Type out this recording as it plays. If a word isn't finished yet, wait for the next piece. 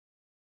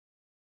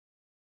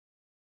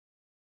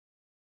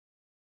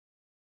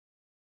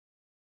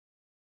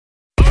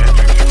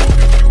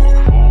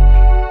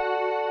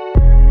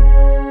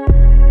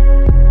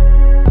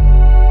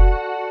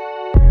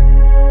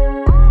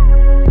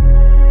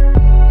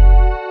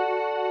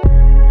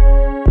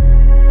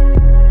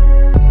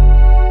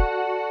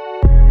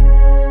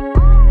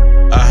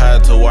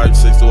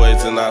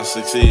and I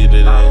succeeded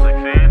it.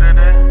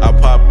 I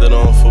popped it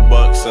on for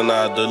bucks and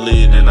I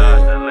deleted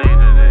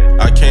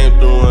it. I came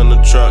through in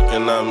the truck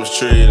and I'm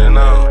mistreating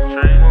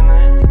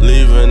it.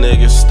 Leaving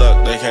niggas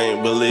stuck, they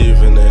can't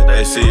believe in it.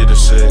 They see the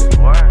shit.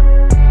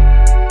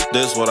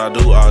 This what I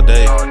do all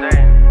day.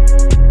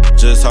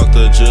 Just talk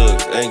to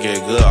jugs and get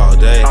good all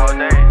day.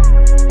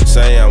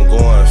 Say I'm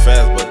going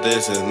fast, but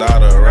this is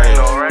not a race.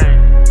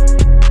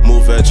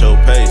 Move at your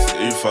pace,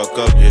 you fuck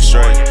up, get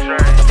straight.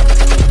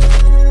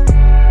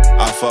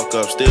 I fuck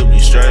up, still be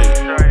straight.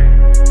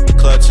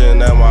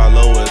 Clutching at my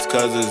lowest,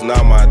 cause it's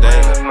not my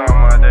day.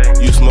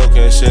 You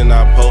smoking shit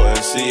not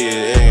potent, see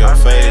it in your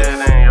face.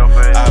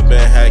 I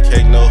been had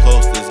cake, no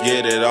hostess,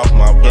 get it off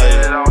my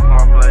plate.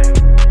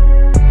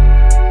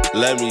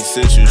 Let me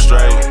sit you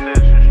straight.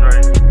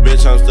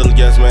 Bitch, I'm still a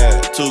guest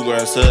man, 2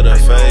 grams to the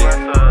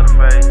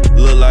face.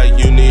 Look like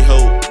you need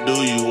hope,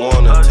 do you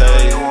wanna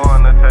taste?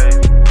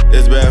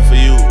 It's bad for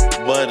you,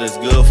 but it's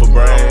good for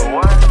brain.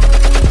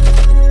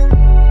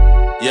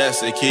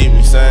 Yes, it keep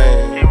me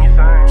sane.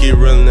 Keep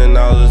reeling in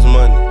all this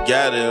money,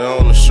 got it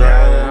on the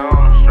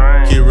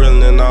strain. Keep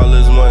reeling in all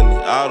this money,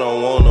 I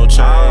don't want no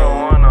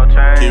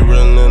change. Keep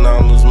reeling in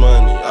all this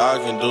money, I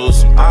can do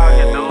some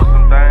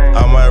things.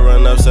 I might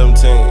run up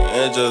 17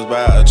 and just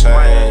buy a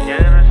chain.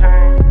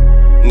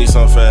 Need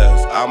some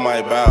fast, I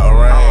might buy a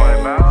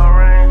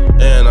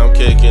ring. And I'm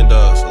kicking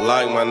dust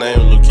like my name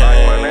Luke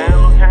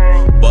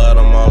Kane. But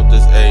I'm off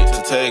this 8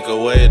 to take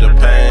away the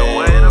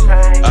pain.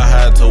 I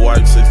had to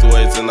wipe 6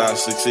 weights and I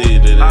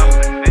succeeded it.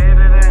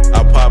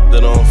 I popped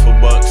it on for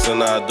bucks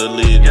and I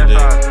deleted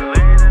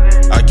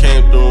it. I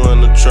came through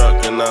in the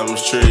truck and I'm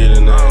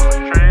mistreating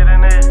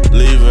it.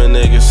 Leaving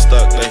niggas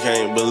stuck, they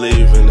can't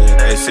believe in it.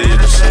 They see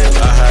the shit.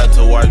 I had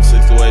to wipe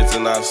 6 weights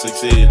and I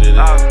succeeded it.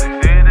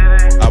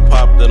 I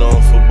popped it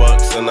on for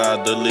bucks and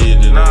I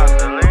deleted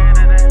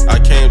it. I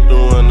came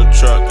through in the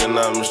truck and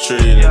I'm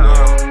mistreating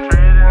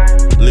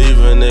it.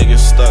 Leaving niggas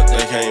stuck,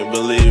 they can't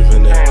believe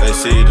in it. They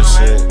see the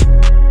shit.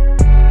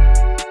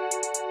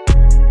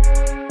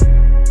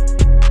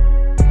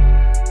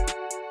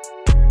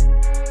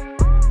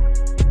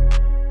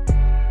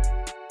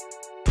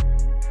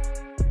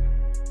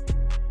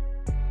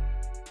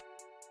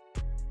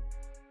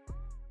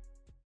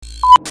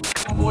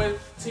 My boy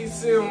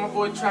TSIMSFILMS, my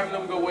boy Travis,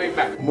 them go way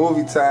back.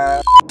 Movie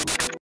time.